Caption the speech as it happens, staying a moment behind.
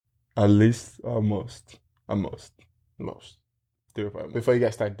At least, most. 3 to 5 months. Before you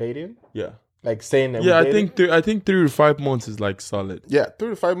guys start dating? Yeah. Like saying that Yeah, I think 3 to 5 months is like solid. Yeah, 3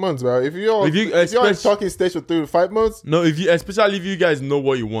 to 5 months, bro. If you're in talking stage for 3 to 5 months. No, especially if you guys know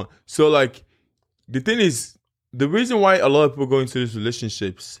what you want. So like the thing is, the reason why a lot of people go into these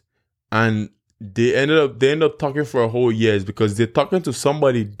relationships and they end up talking for a whole year is because they're talking to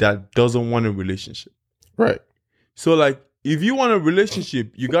somebody that doesn't want a relationship. Right. So like if you want a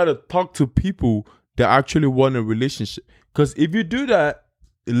relationship, you gotta talk to people that actually want a relationship. Because if you do that,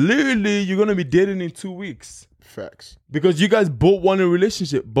 literally you're gonna be dating in 2 weeks. Facts. Because you guys both want a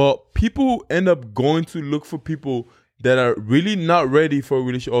relationship, but people end up going to look for people that are really not ready for a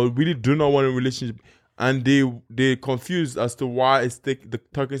relationship or really do not want a relationship, and they're confused as to why the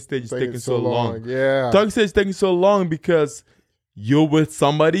talking stage is taking so long. Yeah, talking stage is taking so long because you're with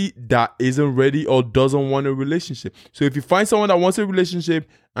somebody that isn't ready or doesn't want a relationship. So if you find someone that wants a relationship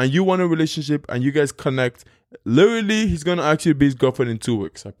and you want a relationship and you guys connect, literally he's gonna actually be his girlfriend in 2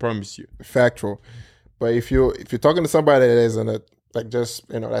 weeks. I promise you. Factual. But if you're talking to somebody that isn't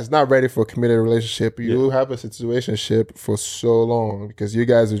that's not ready for a committed relationship, you have a situationship for so long because you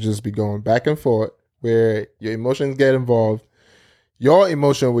guys will just be going back and forth where your emotions get involved, your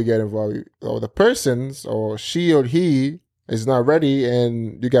emotion will get involved, or the person's or she or he is not ready,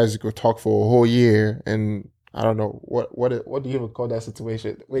 and you guys could talk for a whole year, and I don't know what do you even call that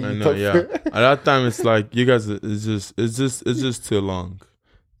situation? Where you talk At that time, it's like you guys. It's just too long.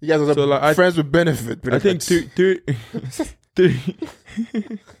 You guys are like, friends with benefit. I think three.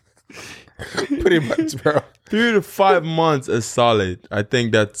 Pretty much, bro. 3 to 5 months is solid. I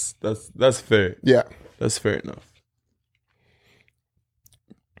think that's fair. Yeah, that's fair enough.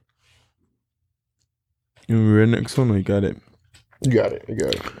 You read the next one, or you got it? You got it.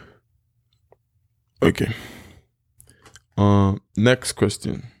 Okay. Next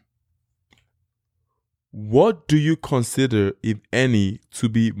question. What do you consider, if any, to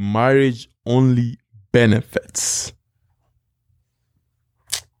be marriage-only benefits?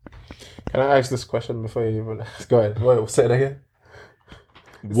 Can I ask this question before you even go ahead? Wait, say it again.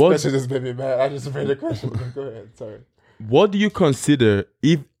 This question just made me mad. I just read the question. Go ahead. Sorry. What do you consider,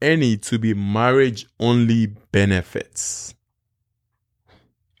 if any, to be marriage-only benefits?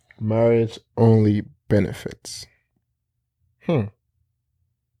 Marriage-only benefits.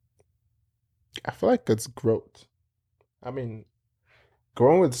 I feel like it's growth. I mean,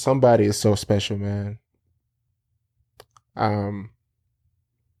 growing with somebody is so special, man.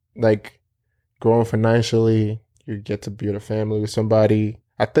 Like growing financially, you get to build a family with somebody.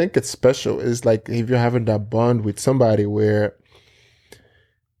 I think it's special. It's like if you're having that bond with somebody where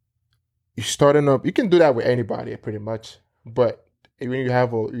you're starting up. You can do that with anybody, pretty much. But when you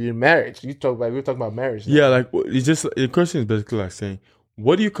have your marriage, we're talking about marriage now. Yeah, like it's just the question is basically like saying,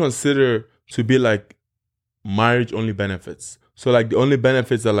 what do you consider to be like marriage only benefits? So like the only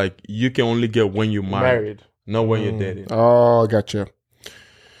benefits are like you can only get when you're married. Not when you're dating. Oh, gotcha.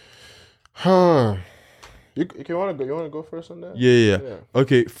 Huh. You want to go first on that? Yeah.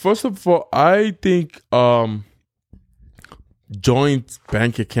 Okay. First of all, I think joint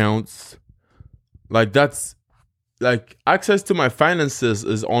bank accounts, like that's like access to my finances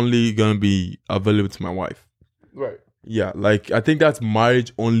is only gonna be available to my wife. Right. Yeah. Like I think that's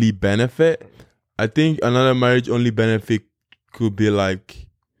marriage only benefit. I think another marriage only benefit could be like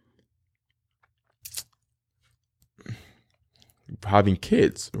having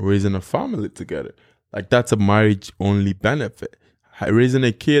kids, raising a family together. Like that's a marriage only benefit. Raising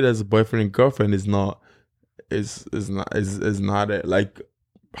a kid as a boyfriend and girlfriend is not it. Like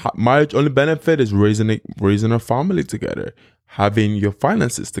marriage only benefit is raising a family together, having your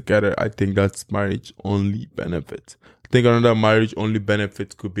finances together. I think that's marriage only benefit. I think another marriage only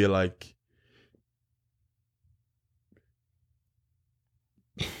benefit could be like,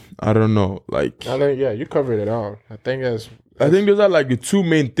 I don't know, like you covered it all. I think those are like the two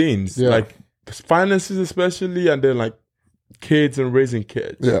main things. Yeah. Like finances especially, and then like kids and raising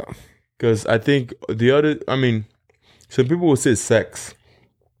kids. Yeah. Because I think the other, I mean, some people will say sex.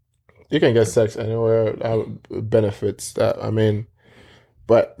 You can get sex anywhere, benefits that, I mean,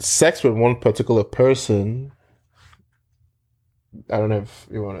 but sex with one particular person, I don't know if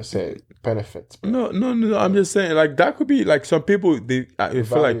you want to say benefits. No. I'm just saying, like that could be like some people I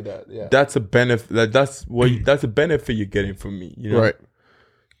feel like that's a benefit. Like that's a benefit you're getting from me. You know? Right.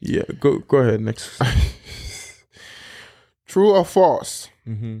 Yeah. Go ahead. Next. True or false?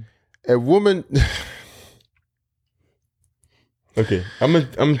 Mm-hmm. A woman. Okay, I'm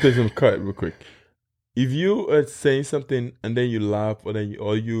gonna take some cut real quick. If you are saying something and then you laugh, or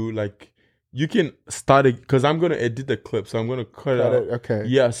you like you can start it because I'm gonna edit the clip, so I'm gonna cut it out. Okay.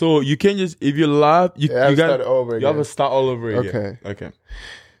 Yeah, so you can just if you laugh, you have to got start over you have again. to start all over again. Okay.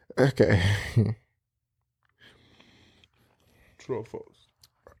 True or false?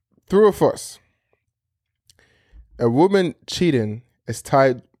 True or false? A woman cheating is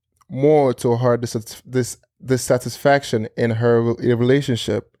tied more to her dissatisfaction in her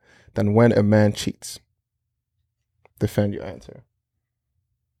relationship than when a man cheats. Defend your answer.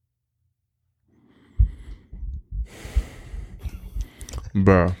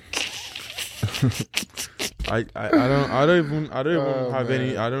 Bro. I don't even have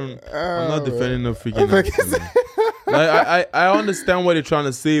any. I'm not defending no freaking answer, man. Like I understand what you're trying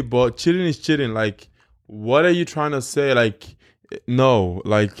to say, but cheating is cheating. Like, what are you trying to say? Like, no.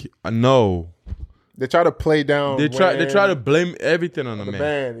 They try to play down. They try to blame everything on the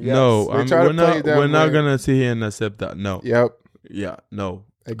man. Yes. No, we're not gonna sit here and accept that. No. Yep. Yeah. No.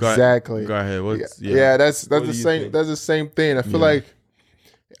 Exactly. Go ahead. That's the same. Think? That's the same thing. I feel like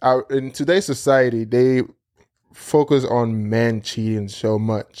in today's society, they focus on men cheating so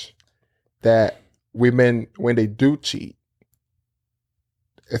much that women, when they do cheat,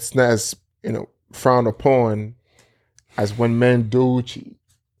 it's not as frowned upon as when men do cheat.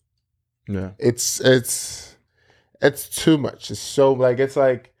 Yeah, it's too much. It's so it's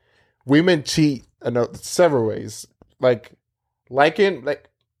like women cheat in several ways. I can't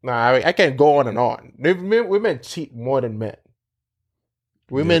go on and on. Women cheat more than men.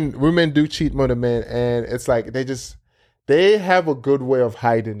 Women do cheat more than men, and it's like they have a good way of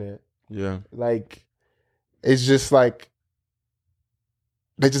hiding it. Yeah, like it's just like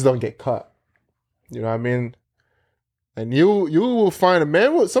they just don't get caught. You know what I mean? And you will find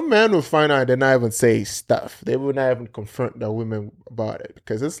some man will find out, they're not even say stuff. They will not even confront the women about it,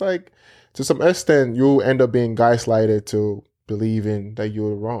 because it's like to some extent you'll end up being gaslighted to believing that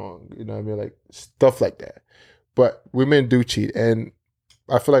you're wrong. You know what I mean? Like stuff like that. But women do cheat, and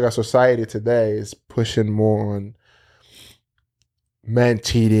I feel like our society today is pushing more on men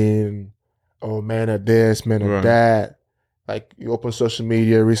cheating, or men are this, men are that. Like you open social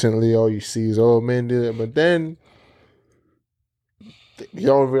media recently, all you see is men did it, but then you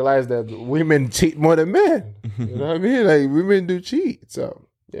don't realize that women cheat more than men. You know what I mean? Like women do cheat. So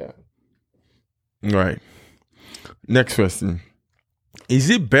yeah. Right. Next question.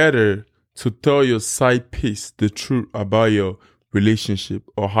 Is it better to tell your side piece the truth about your relationship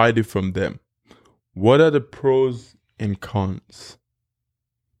or hide it from them? What are the pros and cons?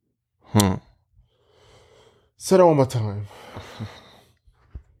 Say that one more time.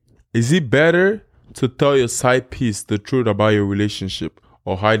 Is it better to tell your side piece the truth about your relationship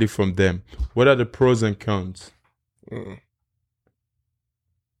or hide it from them? What are the pros and cons?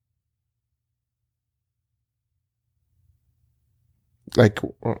 Like,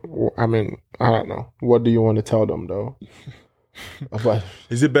 I mean, I don't know. What do you want to tell them, though?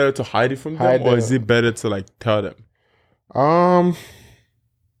 Is it better to hide it from them, or is it better to tell them?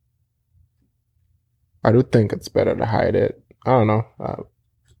 I do think it's better to hide it. I don't know.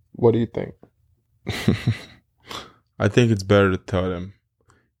 What do you think? I think it's better to tell them.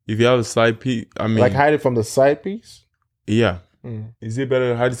 If you have a side piece, I mean, hide it from the side piece. Yeah. Is it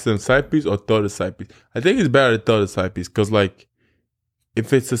better to hide it from the side piece or tell the side piece? I think it's better to tell the side piece, because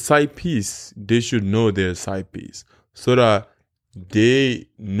if it's a side piece, they should know they're a side piece so that they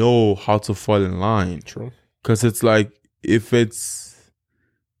know how to fall in line. True. Because it's like, if you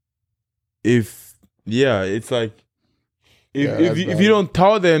don't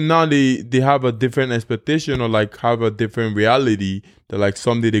tell them, now they have a different expectation, or have a different reality that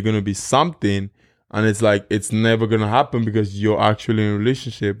someday they're going to be something, and it's it's never going to happen because you're actually in a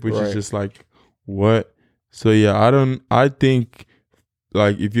relationship, which is just what? So yeah, I think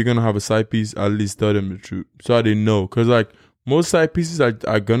if you're going to have a side piece, at least tell them the truth so they know, because most side pieces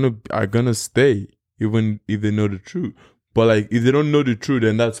are gonna stay even if they know the truth. But if they don't know the truth,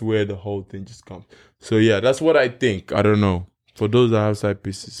 then that's where the whole thing just comes. So yeah, that's what I think. I don't know. For those that have side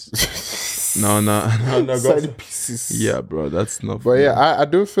pieces. No. Side pieces. Yeah, bro, that's not. But yeah, I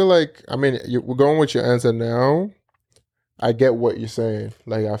do feel we're going with your answer now. I get what you're saying.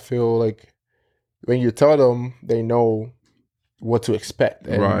 I feel like when you tell them, they know what to expect.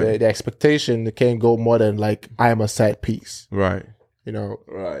 And the expectation, they can't go more than I'm a side piece. Right.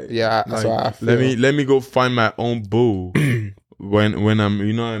 Right. Yeah, that's what I feel. Let me go find my own boo when I'm,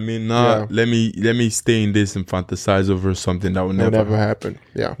 you know what I mean? Let me stay in this and fantasize over something that will never happen.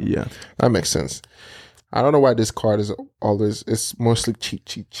 Yeah. Yeah. That makes sense. I don't know why this card is always, it's mostly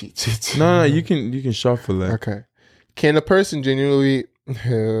cheat. No, you can shuffle it. Okay. Can a person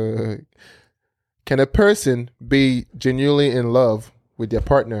be genuinely in love with their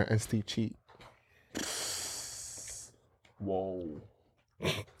partner and still cheat? Whoa.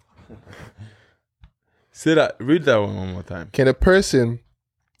 Say that. Read that one more time. Can a person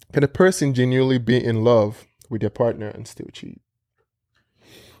genuinely be in love with their partner and still cheat?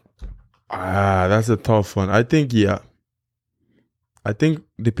 That's a tough one. I think yeah. I think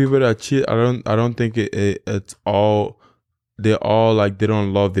the people that cheat, I don't think it's all. They're all like they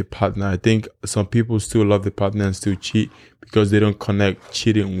don't love their partner. I think some people still love their partner and still cheat because they don't connect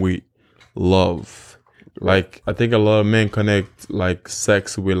cheating with love. Like I think a lot of men connect like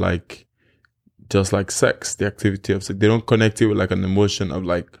sex with like just like sex, the activity of sex. They don't connect it with like an emotion of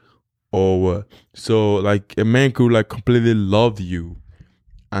like, oh, so like a man could like completely love you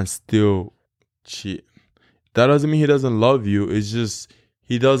and still cheat. That doesn't mean he doesn't love you. It's just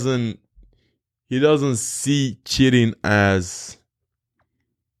he doesn't see cheating as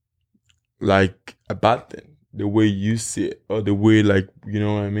like a bad thing the way you see it, or the way like, you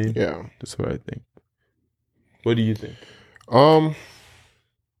know what I mean? Yeah, that's what I think. What do you think? I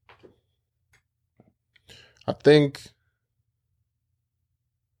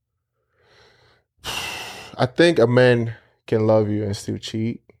think a man can love you and still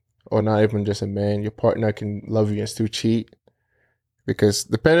cheat, or not even just a man. Your partner can love you and still cheat, because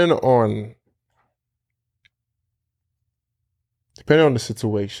depending on the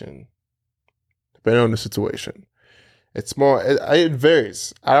situation, it's more. It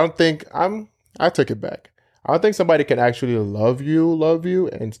varies. I take it back. I don't think somebody can actually love you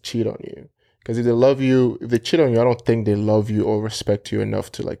and cheat on you. Because if they cheat on you, I don't think they love you or respect you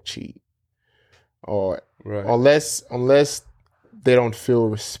enough to like cheat. Or right. unless they don't feel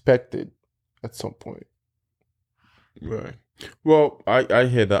respected at some point. Right. Well, I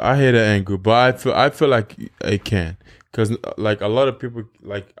hear that. I hear the angle, but I feel like it can. Because like a lot of people,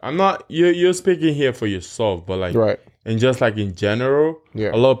 like I'm not, you're speaking here for yourself, but like right. And just like in general,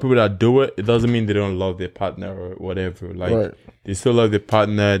 a lot of people that do it, it doesn't mean they don't love their partner or whatever. Like they still love their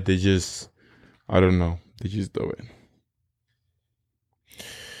partner. They just, I don't know. They just do it.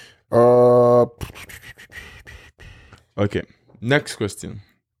 Okay. Next question.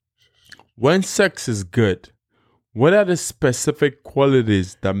 When sex is good, what are the specific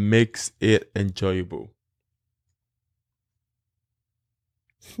qualities that makes it enjoyable?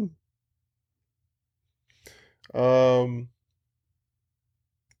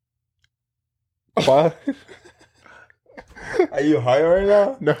 What? Are you high right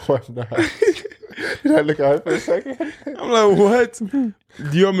now? No, I'm not. Did I look high for a second? I'm like, what? Do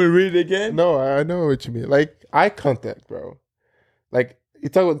you want me to read it again? No, I know what you mean. Like eye contact, bro. Like you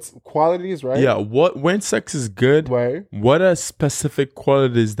talk about qualities, right? Yeah. When sex is good, what are specific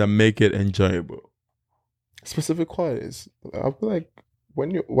qualities that make it enjoyable? Specific qualities. I feel like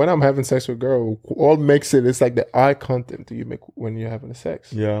when I'm having sex with a girl, all makes it's like the eye contact that you make when you're having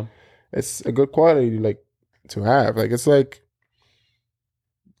sex. Yeah. It's a good quality like to have. Like it's like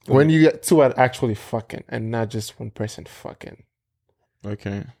when you get two are actually fucking and not just one person fucking.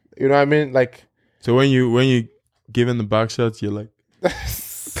 Okay. You know what I mean? Like so when you giving the back shots, you're like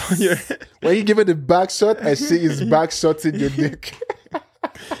when you give it the back shot, I see his back shots in your dick.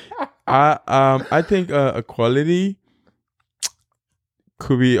 I think a quality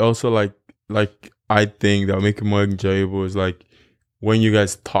could be also like I think that will make it more enjoyable is like when you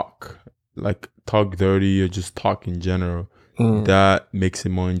guys talk dirty or just talk in general. That makes it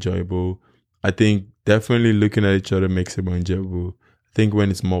more enjoyable. I think definitely looking at each other makes it more enjoyable. I think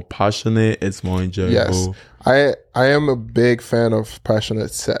when it's more passionate, it's more enjoyable. Yes, I am a big fan of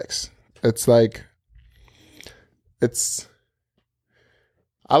passionate sex. It's like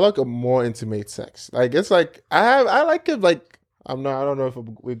I like a more intimate sex. Like it's like I like it like I don't know if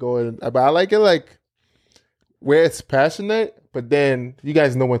we go in, but I like it like where it's passionate, but then you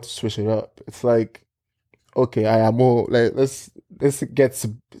guys know when to switch it up. It's like, okay, I am more like let's get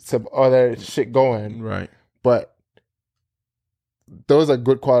some other shit going, right? But those are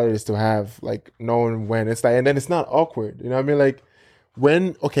good qualities to have, like knowing when it's like, and then it's not awkward. You know what I mean? Like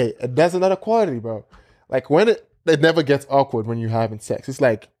when that's another quality, bro. Like when it never gets awkward when you're having sex. It's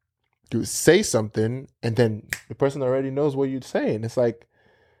like you say something and then the person already knows what you're saying. It's like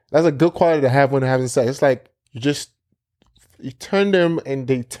that's a good quality to have when having sex. It's like you turn them and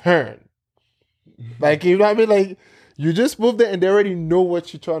they turn. Like, you know what I mean? Like you just move there and they already know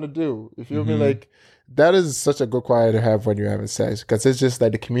what you're trying to do. You feel me? Like that is such a good quality to have when you're having sex, because it's just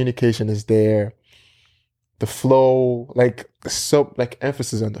like the communication is there. The flow, like so, like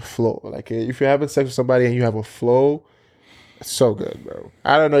emphasis on the flow. Like if you're having sex with somebody and you have a flow, it's so good, bro.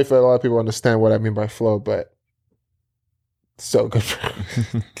 I don't know if a lot of people understand what I mean by flow, but it's so good, bro.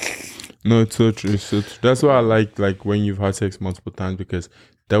 No, it's so true. So that's why I like when you've had sex multiple times, because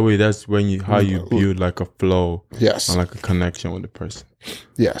That way, that's when you build like a flow, Yes. and like a connection with the person.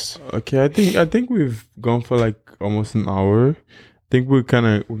 Yes. Okay, I think we've gone for like almost an hour. I think we're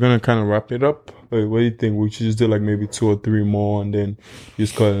gonna wrap it up. Wait, what do you think? We should just do like maybe 2 or 3 more, and then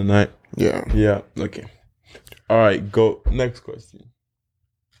just call it a night. Yeah. Yeah. Okay. All right. Go next question.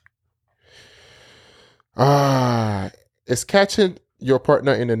 Is catching your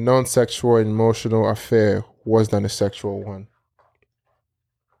partner in a non-sexual emotional affair worse than a sexual one?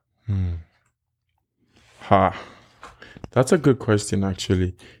 That's a good question,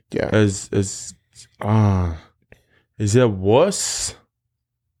 actually. Yeah. Is it worse?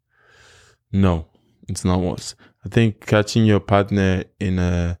 No, it's not worse. I think catching your partner in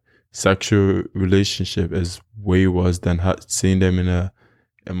a sexual relationship is way worse than seeing them in a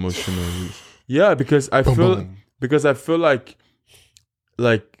emotional. Yeah, because I feel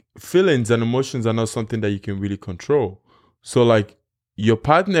like feelings and emotions are not something that you can really control. So like your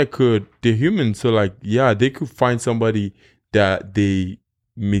partner they're human, so like yeah, they could find somebody that they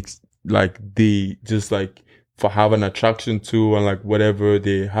mix, like they just like for have an attraction to, and like whatever,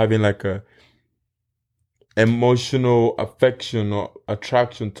 they having like a emotional affection or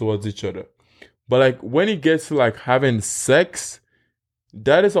attraction towards each other. But like when it gets to like having sex,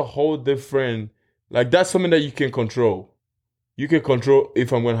 that is a whole different, like that's something that you can control. You can control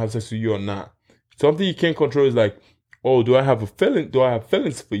if I'm going to have sex with you or not. Something you can't control is like, oh, do I have a feeling? Do I have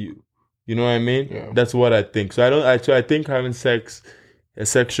feelings for you? You know what I mean? Yeah. That's what I think. So I think having sex, a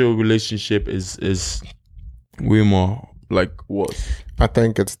sexual relationship is way more like worse. I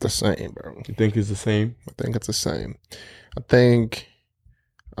think it's the same, bro. You think it's the same? I think it's the same. I think,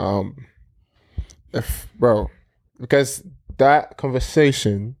 because that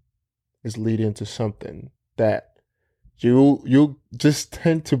conversation is leading to something that you just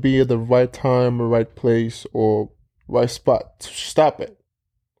tend to be at the right time or right place or right spot to stop it.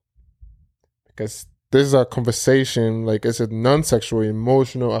 Because this is a conversation, like it's a non-sexual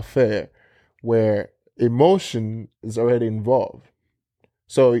emotional affair where emotion is already involved.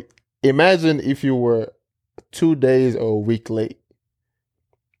 So imagine if you were 2 days or a week late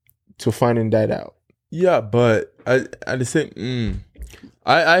to finding that out. Yeah, but at the same,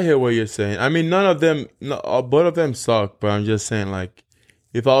 I hear what you're saying. I mean, both of them suck. But I'm just saying, like,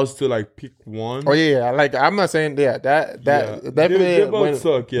 if I was to like pick one, oh yeah, like I'm not saying that definitely they both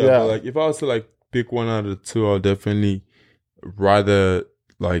suck. Yeah, but like if I was to like pick one out of the two, I'll definitely rather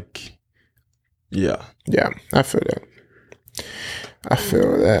like, yeah, I feel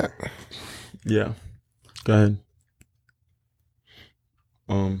that. Yeah, go ahead.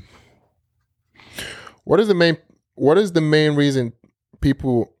 What is the main reason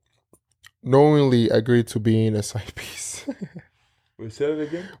people knowingly agree to being a side piece? Wait, say it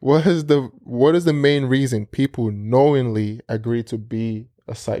again. What is the main reason people knowingly agree to be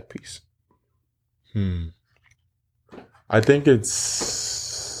a side piece? I think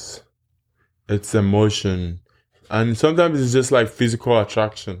it's emotion, and sometimes it's just like physical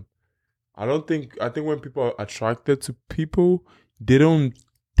attraction. I think when people are attracted to people, they don't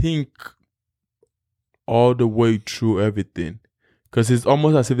think all the way through everything, because it's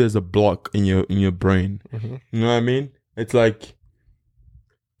almost as if there's a block in your brain. Mm-hmm. You know what I mean? It's like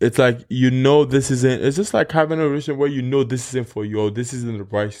this isn't. It's just like having a relationship where this isn't for you, or this isn't the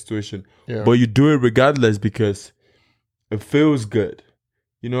right situation, but you do it regardless because it feels good.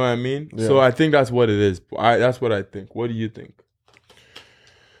 You know what I mean? Yeah. So I think that's what it is. That's what I think. What do you think?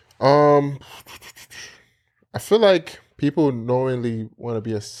 I feel like people knowingly want to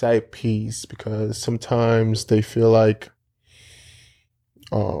be a side piece because sometimes they feel like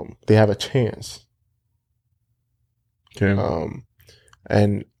they have a chance. Okay.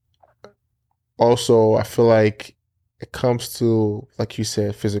 And also I feel like it comes to, like you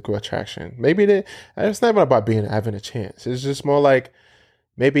said, physical attraction. Maybe it's not even about having a chance. It's just more like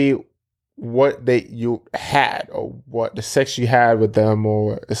maybe what you had, or what the sex you had with them,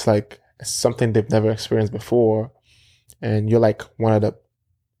 or it's like something they've never experienced before, and you're like one of the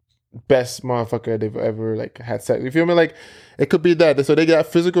best motherfucker they've ever like had sex. You feel me? Like it could be that. So they got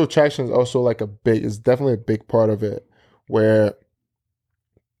physical attraction is also like it's definitely a big part of it, where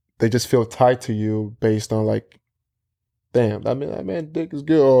they just feel tied to you based on like, damn, that man dick is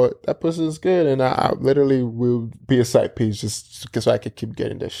good, or that pussy is good, and I literally will be a side piece just so I could keep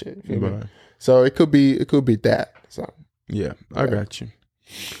getting that shit. You feel me? So it could be that. So yeah, I got you.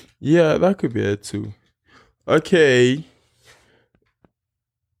 Yeah, that could be it too. Okay,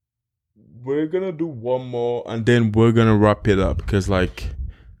 we're gonna do one more, and then we're gonna wrap it up because like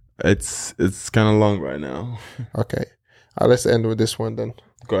it's kind of long right now. Okay, let's end with this one then.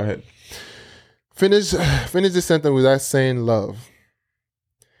 Go ahead. Finish this sentence without saying love.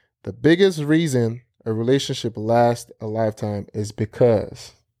 The biggest reason a relationship lasts a lifetime is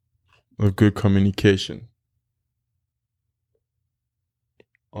because of good communication,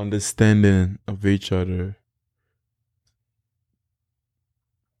 understanding of each other,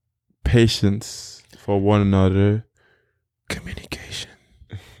 patience for one another, communication.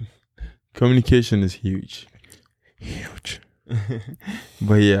 Communication is huge.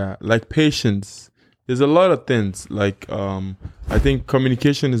 But yeah, like patience. There's a lot of things. Like I think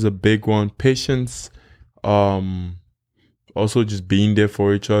communication is a big one. Patience, also just being there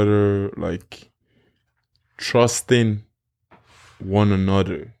for each other, like trusting one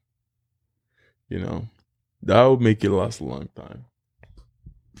another. You know, that would make it last a long time.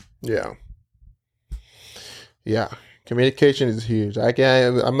 Yeah. Yeah. Communication is huge.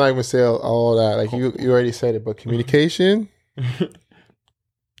 I'm not even saying all that. Like you already said it, but communication.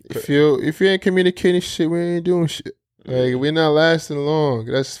 If you ain't communicating shit, we ain't doing shit. Like we're not lasting long.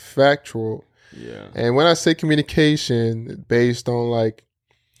 That's factual. Yeah. And when I say communication, based on like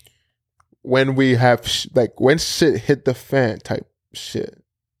when we have like when shit hit the fan type shit,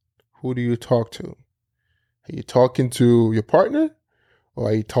 who do you talk to? Are you talking to your partner, or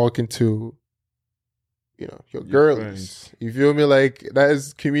are you talking to, you know, your girlies? Friends. You feel me? Like that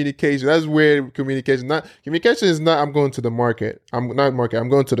is communication. That's where communication. Communication is not. I'm going to the market. I'm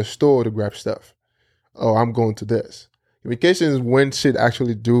going to the store to grab stuff. Oh, I'm going to this. Communication is when shit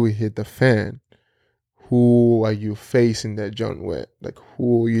actually do hit the fan. Who are you facing that junk with? Like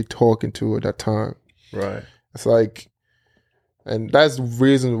who are you talking to at that time? Right. It's like, and that's the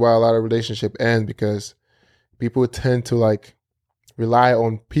reason why a lot of relationships end, because people tend to like rely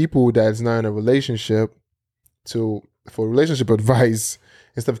on people that's not in a relationship for relationship advice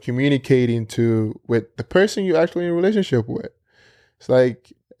instead of communicating with the person you're actually in a relationship with. It's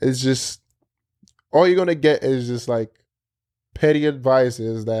like, it's just, all you're gonna get is just like petty advice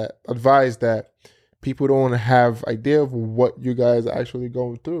that people don't have idea of what you guys are actually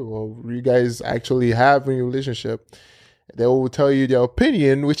going through or you guys actually have in your relationship. They will tell you their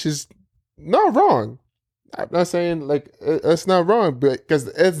opinion, which is not wrong. I'm not saying like it's not wrong, but because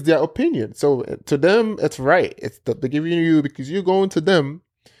it's their opinion. So to them, it's right. They're giving you, because you're going to them,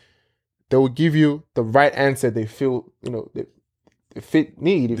 they will give you the right answer. They feel, you know, they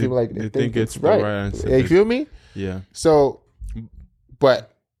need. You feel like they think it's right. The right answer. You feel me? Yeah. So,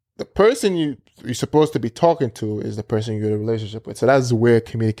 but the person you're supposed to be talking to is the person you're in a relationship with. So that's where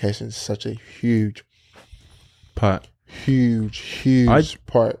communication is such a huge part. Huge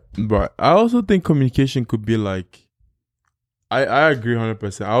part. But I also think communication could be like, I agree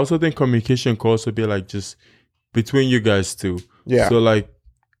 100%. I also think communication could also be like just between you guys too. Yeah. So like,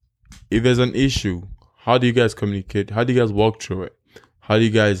 if there's an issue, how do you guys communicate? How do you guys walk through it? How do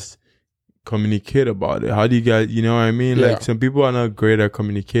you guys communicate about it? How do you guys, you know what I mean? Yeah. Like some people are not great at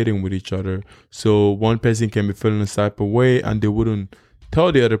communicating with each other. So one person can be feeling a type of way and they wouldn't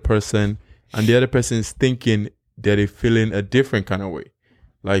tell the other person, and the other person is thinking that they're feeling a different kind of way.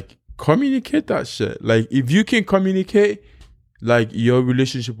 Like, communicate that shit. Like, if you can communicate, like, your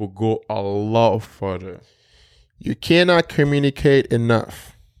relationship will go a lot further. You cannot communicate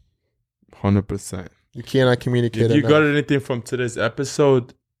enough. 100%. You cannot communicate enough. If you got anything from today's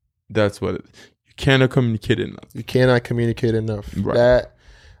episode, that's what it is. You cannot communicate enough. You cannot communicate enough. Right. That,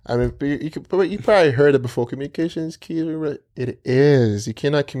 I mean, you probably heard it before. Communication is key. It is. You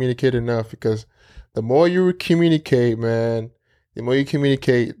cannot communicate enough, because the more you communicate, man, the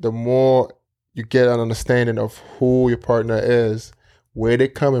more you get an understanding of who your partner is, where they're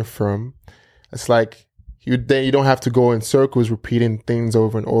coming from. It's like you don't have to go in circles repeating things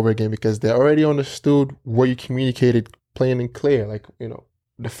over and over again, because they already understood what you communicated plain and clear, like, you know,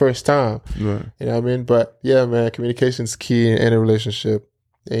 the first time. Right. You know what I mean? But yeah, man, communication is key in any relationship,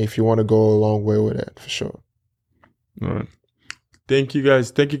 and if you want to go a long way with it, for sure. All right. Thank you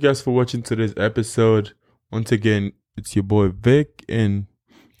guys for watching today's episode. Once again, it's your boy Vic and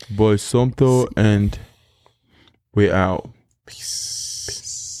boy Somto, and we're out. Peace.